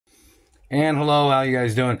And hello, how you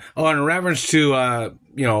guys doing? Oh, in reference to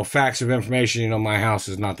facts of information, my house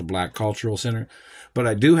is not the Black Cultural Center, but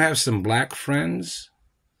I do have some black friends,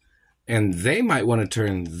 and they might want to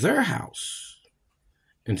turn their house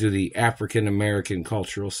into the African American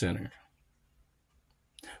Cultural Center.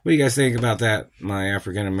 What do you guys think about that, my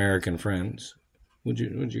African American friends? Would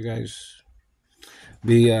you guys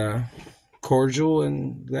be cordial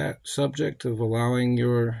in that subject of allowing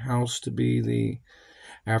your house to be the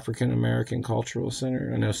African American Cultural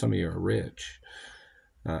Center? I know some of you are rich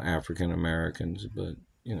African Americans, but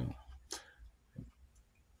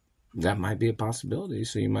that might be a possibility.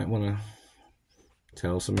 So you might want to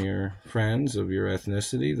tell some of your friends of your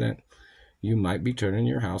ethnicity that you might be turning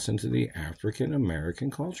your house into the African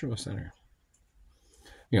American Cultural Center.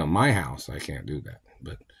 My house, I can't do that,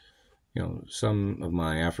 but some of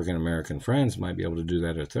my African American friends might be able to do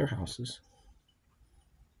that at their houses.